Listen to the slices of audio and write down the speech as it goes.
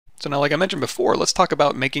So now, like I mentioned before, let's talk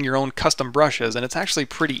about making your own custom brushes, and it's actually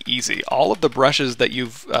pretty easy. All of the brushes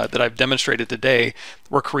that I've demonstrated today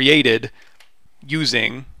were created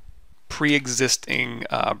using pre-existing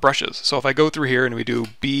brushes. So if I go through here and we do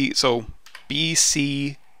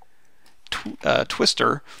BC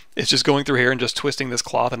twister, it's just going through here and just twisting this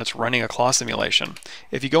cloth, and it's running a cloth simulation.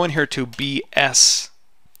 If you go in here to BS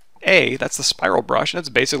that's the spiral brush, and it's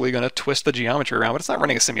basically going to twist the geometry around, but it's not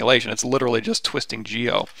running a simulation. It's literally just twisting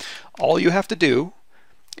geo. All you have to do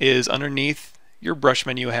is underneath your brush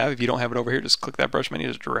menu you have, if you don't have it over here, just click that brush menu,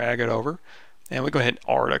 just drag it over. And we go ahead and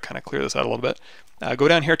R to kind of clear this out a little bit. Go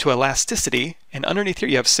down here to Elasticity, and underneath here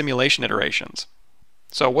you have simulation iterations.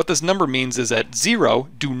 So what this number means is at 0,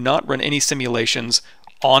 do not run any simulations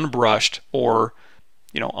on brushed or,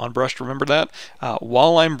 on brushed, remember that?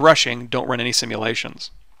 While I'm brushing, don't run any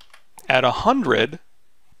simulations. At 100,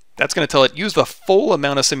 that's going to tell it use the full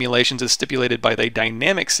amount of simulations as stipulated by the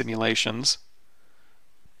dynamic simulations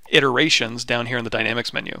iterations down here in the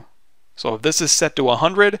dynamics menu. So if this is set to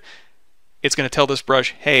 100, it's going to tell this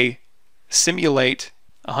brush, hey, simulate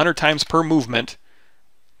 100 times per movement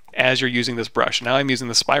as you're using this brush. Now I'm using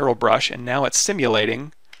the spiral brush, and now it's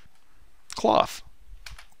simulating cloth.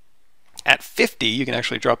 At 50, you can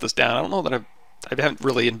actually drop this down. I don't know that I haven't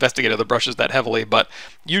really investigated the brushes that heavily, but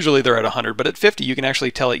usually they're at 100. But at 50, you can actually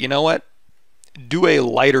tell it, you know what? Do a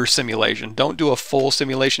lighter simulation. Don't do a full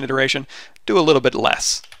simulation iteration. Do a little bit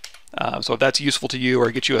less. So if that's useful to you or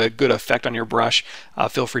get you a good effect on your brush,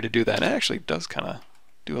 feel free to do that. And it actually does kind of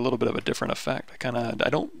do a little bit of a different effect. I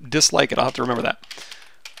don't dislike it. I'll have to remember that.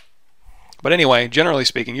 But anyway, generally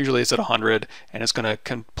speaking, usually it's at 100, and it's going to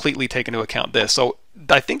completely take into account this. So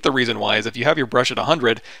I think the reason why is if you have your brush at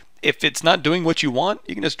 100, if it's not doing what you want,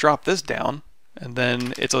 you can just drop this down, and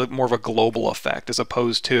then it's more of a global effect as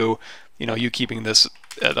opposed to, you keeping this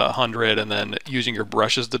at 100 and then using your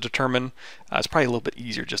brushes to determine. It's probably a little bit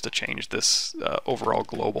easier just to change this overall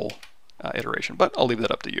global iteration, but I'll leave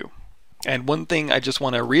that up to you. And one thing I just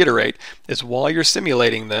want to reiterate is while you're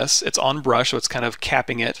simulating this, it's on brush, so it's kind of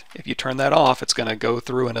capping it. If you turn that off, it's going to go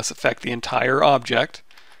through and affect the entire object.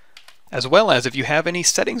 As well as if you have any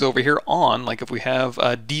settings over here on, like if we have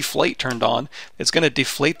deflate turned on, it's going to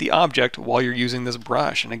deflate the object while you're using this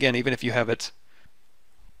brush. And again, even if you have it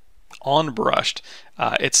on brushed,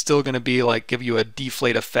 it's still going to be like give you a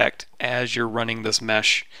deflate effect as you're running this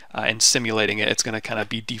mesh and simulating it. It's going to kind of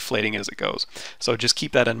be deflating as it goes. So just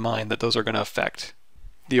keep that in mind, that those are going to affect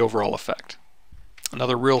the overall effect.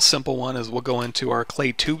 Another real simple one is we'll go into our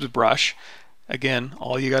clay tubes brush. Again,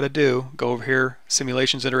 all you got to do, go over here,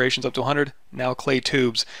 simulations iterations up to 100. Now clay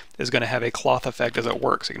tubes is going to have a cloth effect as it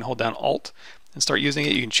works. You can hold down Alt and start using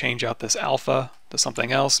it. You can change out this alpha to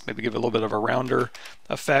something else, maybe give it a little bit of a rounder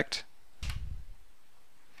effect.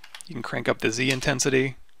 You can crank up the Z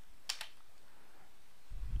intensity.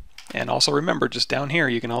 And also remember, just down here,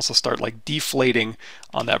 you can also start like deflating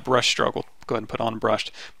on that brush stroke. We'll go ahead and put on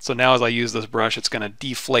brushed. So now as I use this brush, it's going to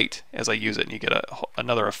deflate as I use it, and you get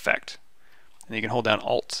another effect. And you can hold down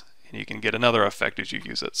Alt, and you can get another effect as you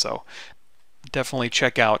use it. So definitely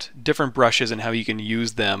check out different brushes and how you can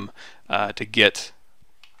use them to get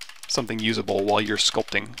something usable while you're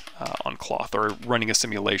sculpting on cloth or running a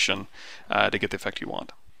simulation to get the effect you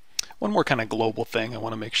want. One more kind of global thing I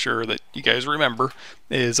want to make sure that you guys remember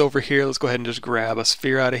is over here. Let's go ahead and just grab a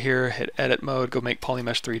sphere out of here, hit edit mode, go make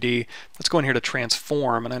polymesh 3D. Let's go in here to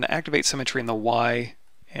transform, and I'm going to activate symmetry in the Y,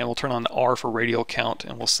 and we'll turn on R for radial count,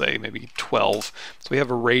 and we'll say maybe 12. So we have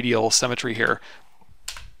a radial symmetry here.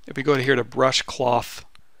 If we go to here to brush cloth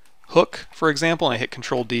hook, for example, and I hit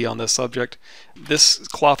Control D on this subject, this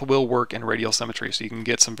cloth will work in radial symmetry, so you can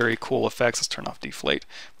get some very cool effects. Let's turn off deflate.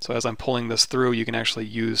 So as I'm pulling this through, you can actually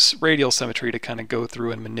use radial symmetry to kind of go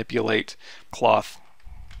through and manipulate cloth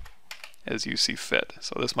as you see fit.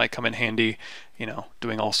 So this might come in handy,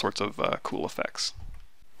 doing all sorts of cool effects.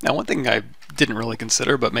 Now, one thing I didn't really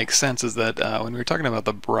consider but makes sense is that when we were talking about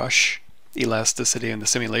the brush elasticity and the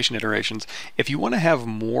simulation iterations, if you want to have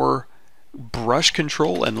more brush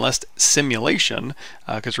control and less simulation,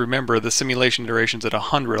 because remember the simulation iterations at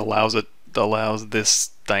 100 allows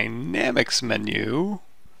this dynamics menu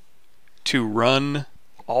to run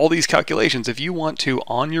all these calculations. If you want to,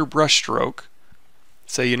 on your brush stroke,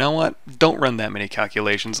 say, you know what, don't run that many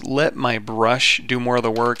calculations, let my brush do more of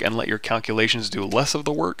the work and let your calculations do less of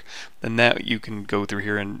the work, then that you can go through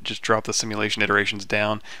here and just drop the simulation iterations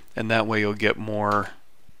down, and that way you'll get more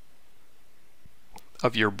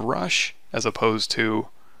of your brush as opposed to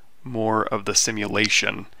more of the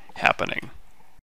simulation happening.